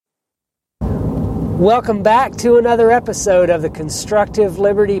Welcome back to another episode of the Constructive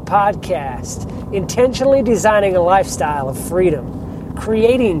Liberty Podcast, intentionally designing a lifestyle of freedom,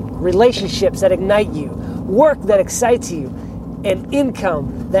 creating relationships that ignite you, work that excites you, and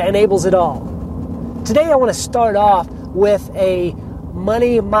income that enables it all. Today I want to start off with a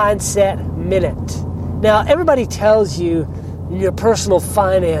money mindset minute. Now, everybody tells you in your personal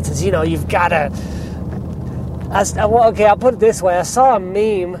finances, you've got to... I'll put it this way. I saw a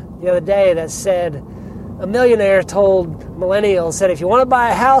meme the other day that said, a millionaire told millennials, said, if you want to buy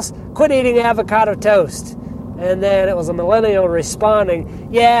a house, quit eating avocado toast. And then it was a millennial responding,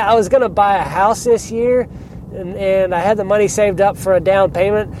 yeah, I was going to buy a house this year, and I had the money saved up for a down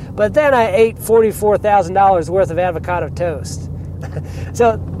payment, but then I ate $44,000 worth of avocado toast.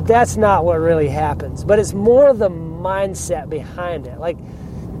 So that's not what really happens. But it's more the mindset behind it. Like,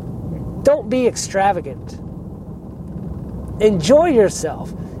 don't be extravagant. Enjoy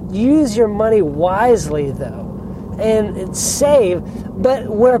yourself. Use your money wisely, though, and save. But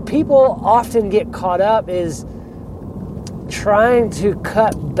where people often get caught up is trying to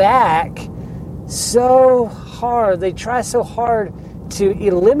cut back so hard. They try so hard to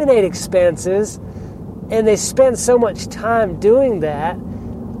eliminate expenses, and they spend so much time doing that,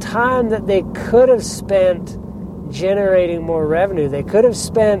 time that they could have spent generating more revenue. They could have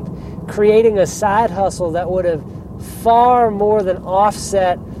spent creating a side hustle that would have far more than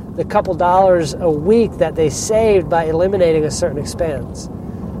offset the couple dollars a week that they saved by eliminating a certain expense.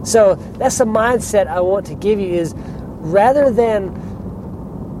 So that's the mindset I want to give you, is rather than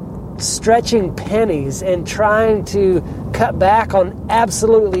stretching pennies and trying to cut back on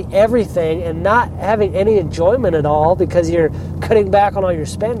absolutely everything and not having any enjoyment at all because you're cutting back on all your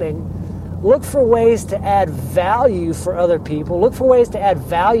spending, look for ways to add value for other people. Look for ways to add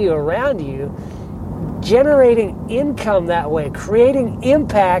value around you, generating income that way, creating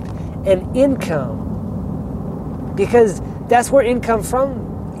impact and income. Because that's where income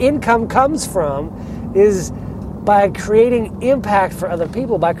comes from, is by creating impact for other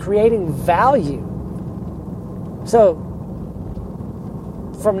people, by creating value. So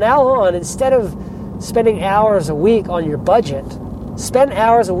from now on, instead of spending hours a week on your budget, spend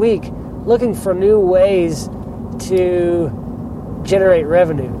hours a week looking for new ways to generate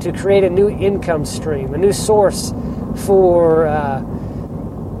revenue, to create a new income stream, a new source for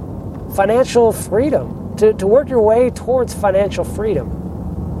financial freedom, to work your way towards financial freedom.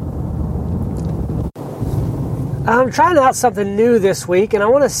 I'm trying out something new this week, and I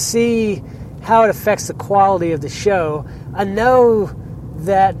want to see how it affects the quality of the show. I know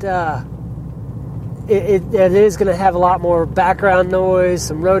that it is going to have a lot more background noise,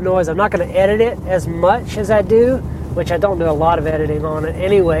 some road noise. I'm not going to edit it as much as I do, which I don't do a lot of editing on it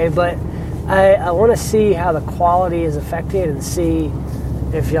anyway, but I want to see how the quality is affected and see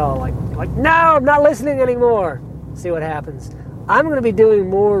if y'all like, no, I'm not listening anymore. See what happens. I'm going to be doing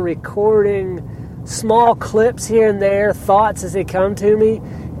more recording, small clips here and there, thoughts as they come to me,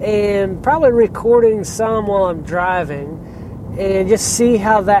 and probably recording some while I'm driving, and just see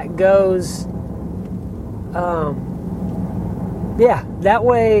how that goes. That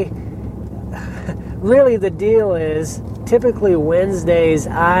way, really the deal is, typically Wednesdays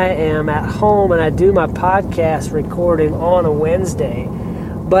I am at home and I do my podcast recording on a Wednesday.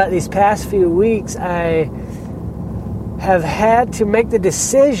 But these past few weeks I have had to make the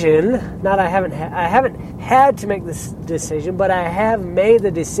decision, I haven't had to make this decision, but I have made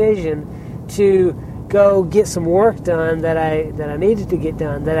the decision to go get some work done that I needed to get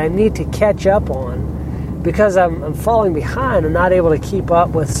done, that I need to catch up on, because I'm falling behind and not able to keep up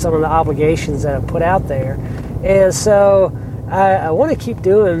with some of the obligations that I've put out there. And so I want to keep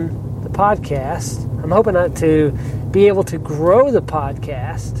doing the podcast. I'm hoping not to be able to grow the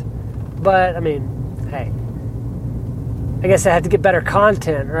podcast, but I mean, hey, I guess I have to get better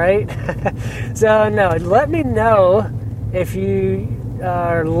content, right? So no, let me know if you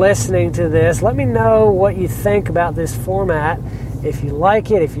are listening to this. Let me know what you think about this format. If you like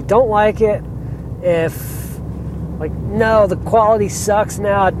it, if you don't like it, if, no, the quality sucks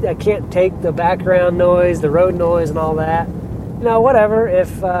now, I can't take the background noise, the road noise and all that. Whatever.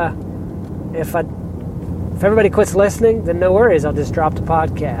 If everybody quits listening, then no worries, I'll just drop the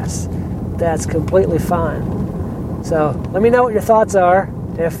podcast. That's completely fine. So let me know what your thoughts are,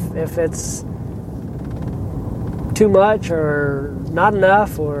 if it's too much or not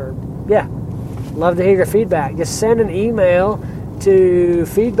enough, or love to hear your feedback. Just send an email to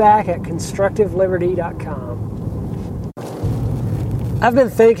feedback@constructiveliberty.com. I've been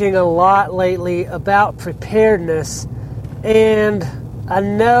thinking a lot lately about preparedness, and I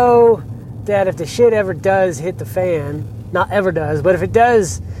know that if the shit ever does hit the fan, not ever does, but if it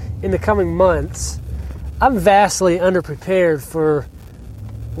does in the coming months, I'm vastly underprepared for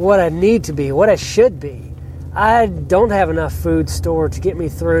what I need to be, what I should be. I don't have enough food stored to get me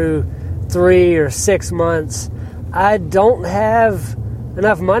through 3 or 6 months. I don't have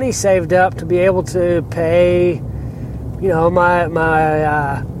enough money saved up to be able to pay,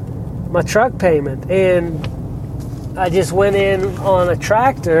 my truck payment. And I just went in on a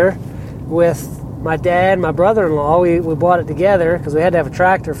tractor with my dad and my brother-in-law. We bought it together because we had to have a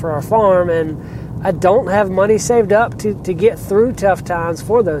tractor for our farm, and I don't have money saved up to get through tough times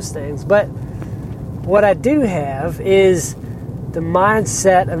for those things. But what I do have is the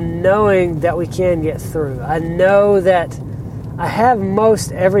mindset of knowing that we can get through. I know that I have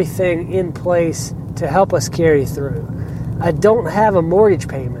most everything in place to help us carry through. I don't have a mortgage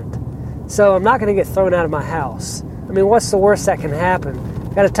payment, so I'm not going to get thrown out of my house. I mean, what's the worst that can happen?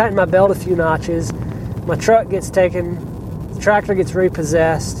 I've got to tighten my belt a few notches. My truck gets taken. The tractor gets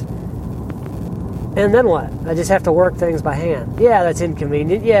repossessed. And then what? I just have to work things by hand. Yeah, that's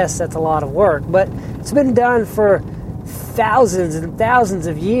inconvenient. Yes, that's a lot of work. But it's been done for thousands and thousands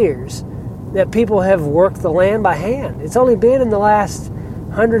of years that people have worked the land by hand. It's only been in the last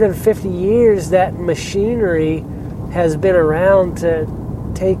 150 years that machinery has been around to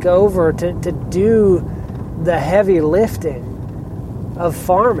take over, to do the heavy lifting of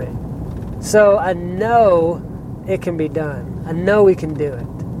farming. So I know it can be done. I know we can do it.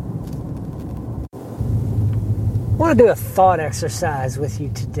 I want to do a thought exercise with you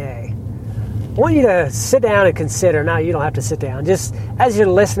today. I want you to sit down and consider. Now, you don't have to sit down. Just as you're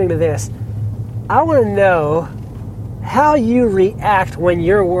listening to this, I want to know how you react when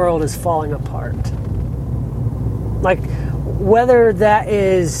your world is falling apart. Like, whether that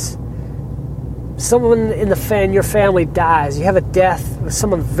is someone in your family dies, you have a death of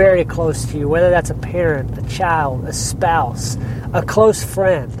someone very close to you, whether that's a parent, a child, a spouse, a close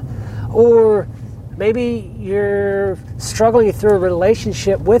friend, or maybe you're struggling through a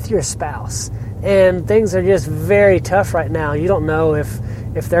relationship with your spouse and things are just very tough right now. You don't know if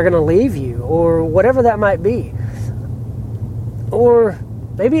they're going to leave you or whatever that might be. Or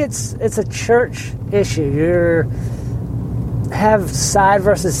maybe it's a church issue. You have side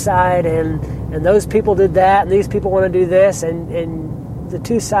versus side, and those people did that, and these people want to do this, and the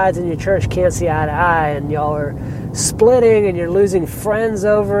two sides in your church can't see eye to eye, and y'all are splitting, and you're losing friends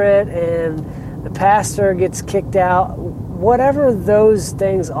over it, and the pastor gets kicked out. Whatever those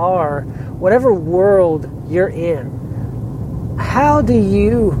things are, whatever world you're in, how do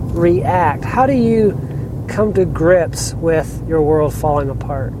you react? How do you come to grips with your world falling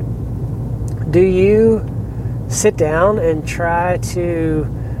apart? Do you sit down and try to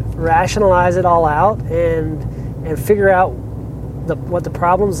rationalize it all out and figure out what the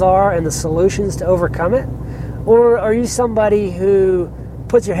problems are and the solutions to overcome it? Or are you somebody who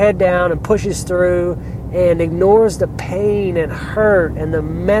puts your head down and pushes through and ignores the pain and hurt and the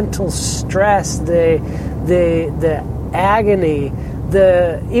mental stress, the agony,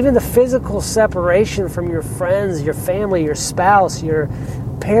 even the physical separation from your friends, your family, your spouse, your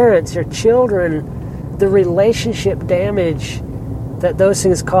parents, your children, the relationship damage that those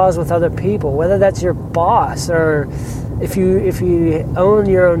things cause with other people, whether that's your boss or if you own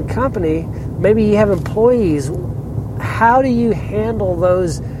your own company, maybe you have employees. How do you handle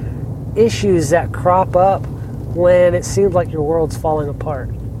those issues that crop up when it seems like your world's falling apart?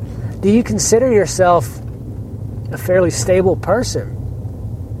 Do you consider yourself a fairly stable person?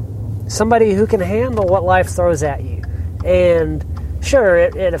 Somebody who can handle what life throws at you? And sure,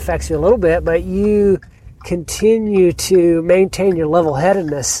 it affects you a little bit, but you continue to maintain your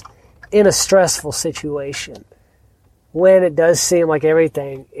level-headedness in a stressful situation when it does seem like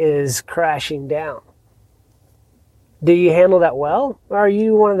everything is crashing down. Do you handle that well? Or are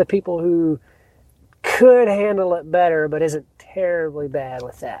you one of the people who could handle it better but isn't terribly bad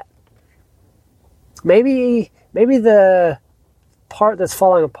with that? Maybe the part that's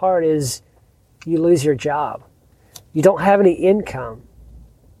falling apart is you lose your job. You don't have any income.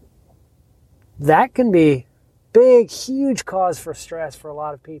 That can be big, huge cause for stress for a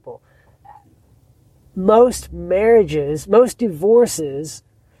lot of people. Most marriages, most divorces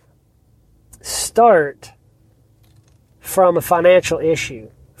start from a financial issue,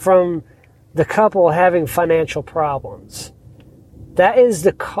 from the couple having financial problems. That is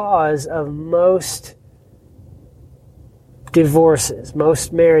the cause of most divorces,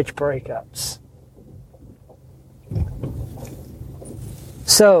 most marriage breakups.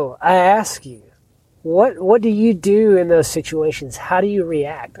 So I ask you, what do you do in those situations? How do you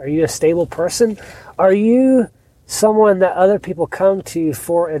react? Are you a stable person? Are you someone that other people come to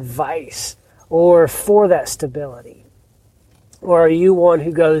for advice or for that stability? Or are you one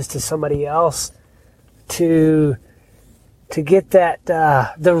who goes to somebody else to get that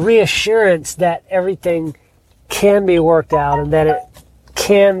the reassurance that everything can be worked out and that it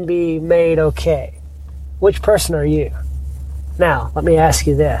can be made okay. Which person are you? Now, let me ask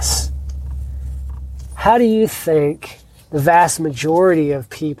you this. How do you think the vast majority of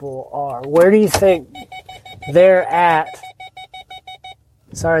people are? Where do you think they're at?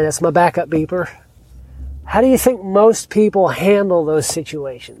 Sorry, that's my backup beeper. How do you think most people handle those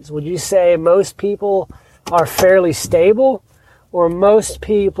situations? Would you say most people are fairly stable, or most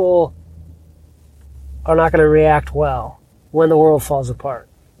people are not going to react well when the world falls apart?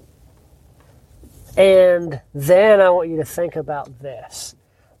 And then I want you to think about this.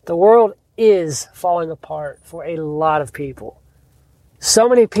 The world is falling apart for a lot of people. So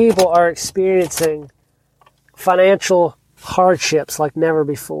many people are experiencing financial hardships like never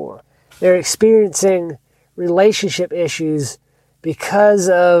before. They're experiencing relationship issues because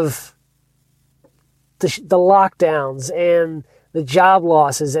of the lockdowns and the job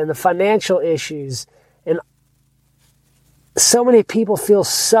losses and the financial issues. And so many people feel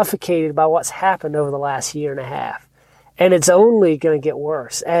suffocated by what's happened over the last year and a half. And it's only going to get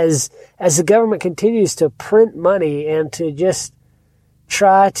worse as the government continues to print money and to just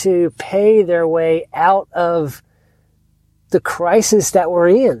try to pay their way out of the crisis that we're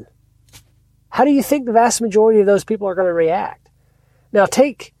in. How do you think the vast majority of those people are going to react? Now,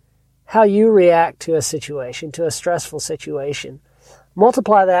 take how you react to a situation, to a stressful situation.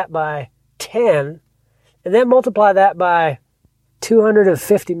 Multiply that by 10, and then multiply that by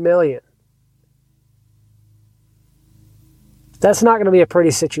 250 million. That's not going to be a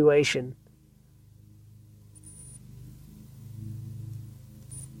pretty situation.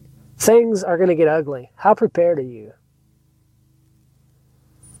 Things are going to get ugly. How prepared are you?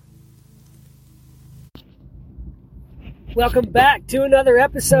 Welcome back to another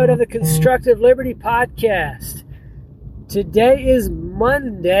episode of the Constructive Liberty Podcast. Today is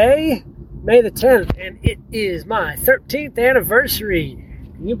Monday, May the 10th, and it is my 13th anniversary.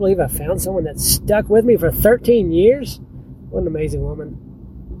 Can you believe I found someone that stuck with me for 13 years? What an amazing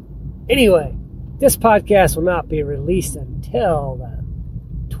woman. Anyway, this podcast will not be released until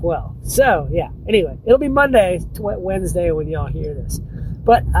the 12th. So, yeah, anyway, it'll be Monday, Wednesday when y'all hear this.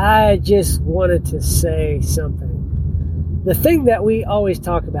 But I just wanted to say something. The thing that we always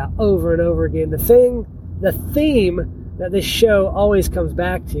talk about over and over again, the theme that this show always comes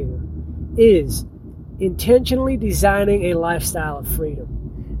back to is intentionally designing a lifestyle of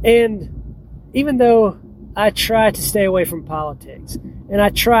freedom. And even though I try to stay away from politics and I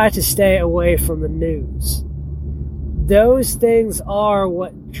try to stay away from the news, those things are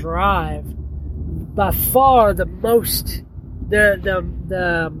what drive by far the most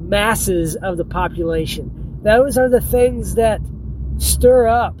the masses of the population. Those are the things that stir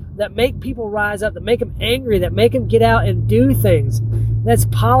up, that make people rise up, that make them angry, that make them get out and do things. That's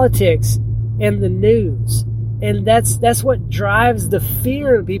politics and the news. And that's what drives the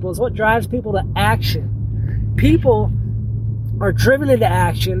fear in people. It's what drives people to action. People are driven into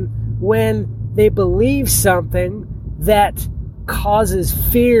action when they believe something that causes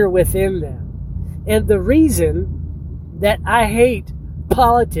fear within them. And the reason that I hate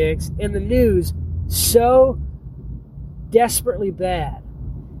politics and the news so desperately bad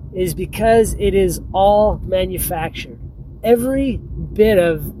is because it is all manufactured. Every bit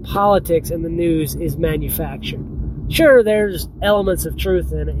of politics in the news is manufactured. Sure, there's elements of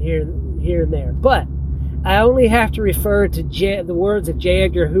truth in it here and there, but I only have to refer to the words of J.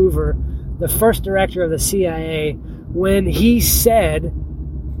 Edgar Hoover, the first director of the CIA, when he said,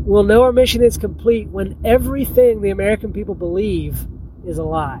 "We'll know our mission is complete when everything the American people believe is a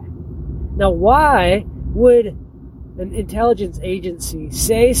lie." Now, why would an intelligence agency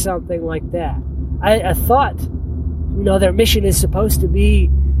say something like that? I thought, their mission is supposed to be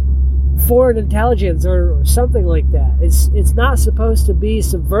foreign intelligence or something like that. It's not supposed to be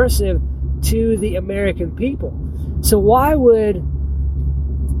subversive to the American people. So why would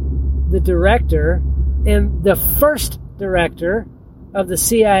the director and the first director of the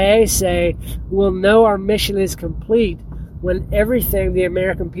CIA say, "We'll know our mission is complete when everything the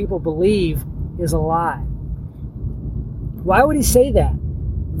American people believe is a lie"? Why would he say that?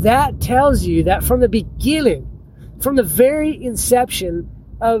 That tells you that from the beginning, from the very inception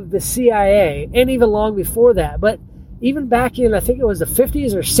of the CIA, and even long before that, but even back in, I think it was the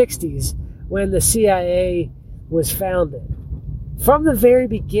 50s or 60s when the CIA was founded, from the very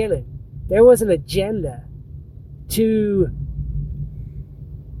beginning, there was an agenda to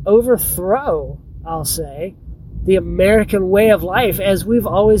overthrow, I'll say, the American way of life as we've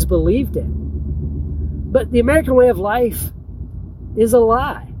always believed it. But the American way of life is a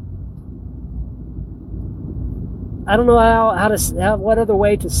lie. I don't know what other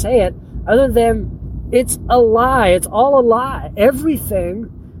way to say it other than it's a lie. It's all a lie. Everything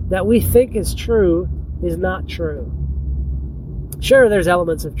that we think is true is not true. Sure, there's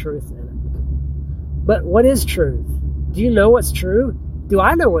elements of truth in it. But what is truth? Do you know what's true? Do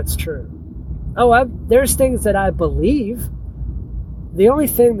I know what's true? There's things that I believe. The only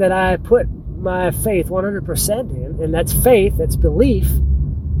thing that I put my faith 100% in, and that's faith, that's belief,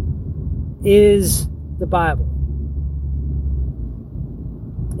 is the Bible.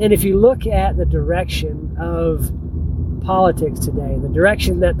 And if you look at the direction of politics today, the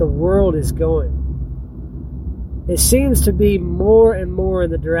direction that the world is going, it seems to be more and more in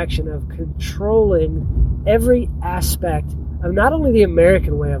the direction of controlling every aspect of not only the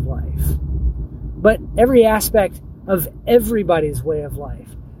American way of life, but every aspect of everybody's way of life.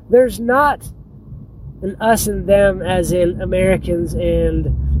 There's not an us and them as in Americans and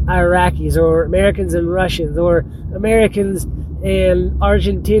Iraqis, or Americans and Russians, or Americans and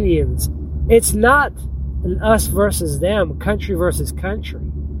Argentinians. It's not an us versus them, country versus country.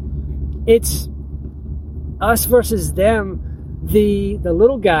 It's us versus them, the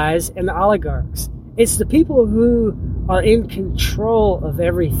little guys and the oligarchs. It's the people who are in control of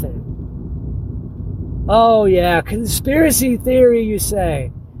everything. Oh yeah, conspiracy theory, you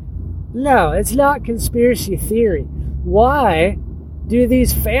say. No, it's not conspiracy theory. Why do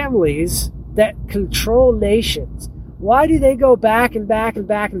these families that control nations, why do they go back and back and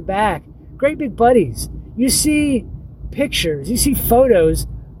back and back? Great big buddies. You see pictures, you see photos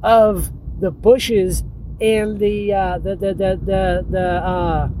of the Bushes and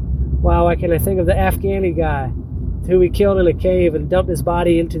why can't I think of the Afghani guy who we killed in a cave and dumped his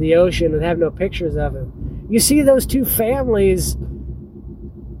body into the ocean and have no pictures of him. You see those two families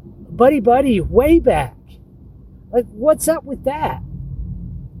buddy way back. Like, what's up with that?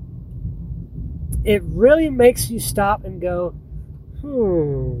 It really makes you stop and go,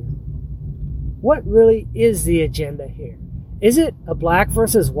 what really is the agenda here? Is it a black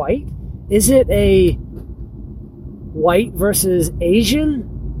versus white? Is it a white versus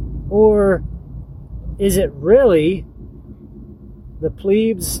Asian? Or is it really the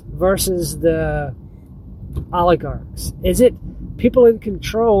plebes versus the oligarchs? Is it people in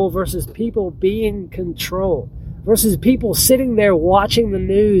control versus people being controlled? Versus people sitting there watching the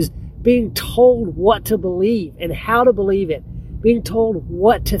news, being told what to believe and how to believe it, being told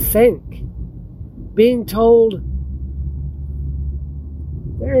what to think, being told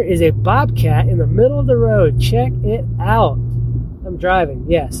there is a bobcat in the middle of the road. Check it out. I'm driving,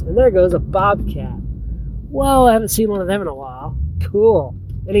 yes, and there goes a bobcat. Well, I haven't seen one of them in a while. Cool.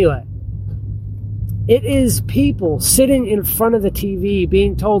 Anyway, it is people sitting in front of the TV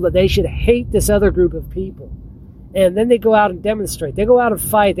being told that they should hate this other group of people. And then they go out and demonstrate. They go out and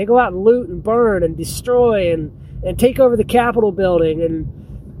fight. They go out and loot and burn and destroy and take over the Capitol building.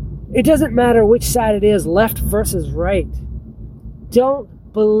 And it doesn't matter which side it is, left versus right.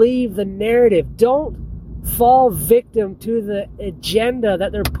 Don't believe the narrative. Don't fall victim to the agenda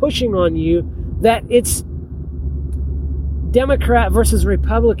that they're pushing on you, that it's Democrat versus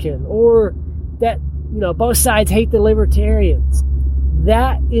Republican, or that, both sides hate the libertarians.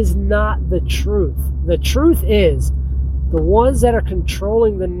 That is not the truth. The truth is the ones that are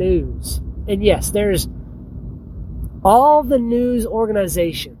controlling the news. And yes, there's all the news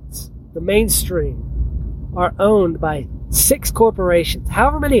organizations, the mainstream, are owned by 6 corporations.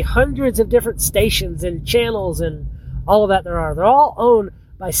 However many hundreds of different stations and channels and all of that there are. They're all owned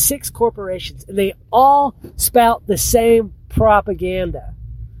by 6 corporations. And they all spout the same propaganda.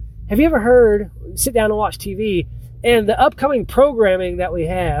 Have you ever heard, sit down and watch TV, and the upcoming programming that we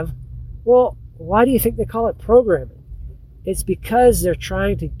have, well, why do you think they call it programming? It's because they're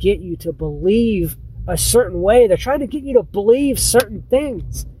trying to get you to believe a certain way. They're trying to get you to believe certain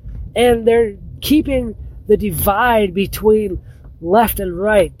things. And they're keeping the divide between left and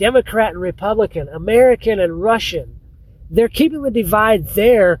right, Democrat and Republican, American and Russian. They're keeping the divide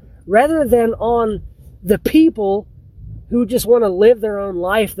there rather than on the people who just want to live their own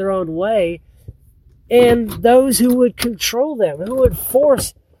life, their own way, and those who would control them, who would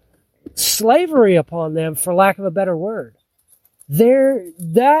force slavery upon them, for lack of a better word.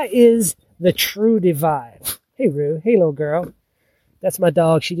 That is the true divide. Hey, Rue. Hey, little girl. That's my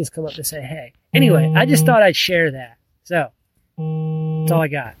dog. She just come up to say hey. Anyway, I just thought I'd share that. So, that's all I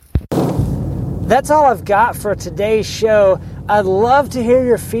got. That's all I've got for today's show. I'd love to hear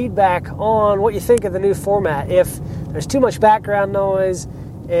your feedback on what you think of the new format. If there's too much background noise,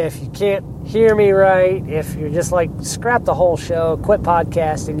 if you can't hear me right, if you're just like, scrap the whole show, quit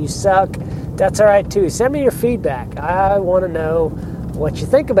podcasting, you suck, that's all right too. Send me your feedback. I want to know what you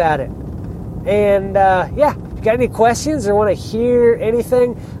think about it. And you got any questions or want to hear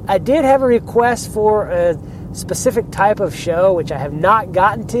anything, I did have a request for a specific type of show, which I have not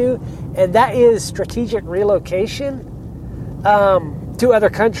gotten to, and that is strategic relocation to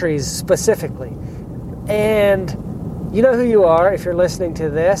other countries specifically. And you know who you are if you're listening to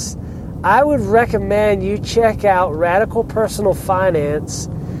this. I would recommend you check out Radical Personal Finance.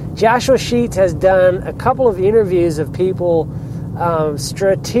 Joshua Sheets has done a couple of interviews of people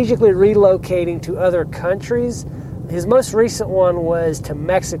strategically relocating to other countries. His most recent one was to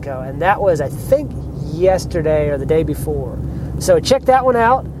Mexico, and that was, I think, yesterday or the day before. So check that one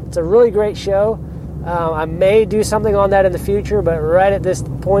out. It's a really great show. I may do something on that in the future, but right at this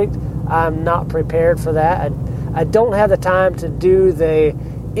point, I'm not prepared for that. I don't have the time to do the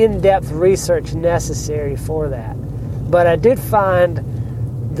in-depth research necessary for that. But I did find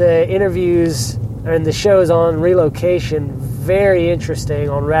the interviews and the shows on relocation very interesting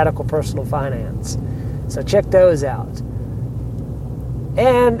on Radical Personal Finance. So check those out.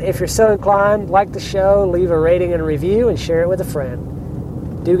 And if you're so inclined, like the show, leave a rating and review and share it with a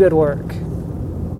friend. Do good work.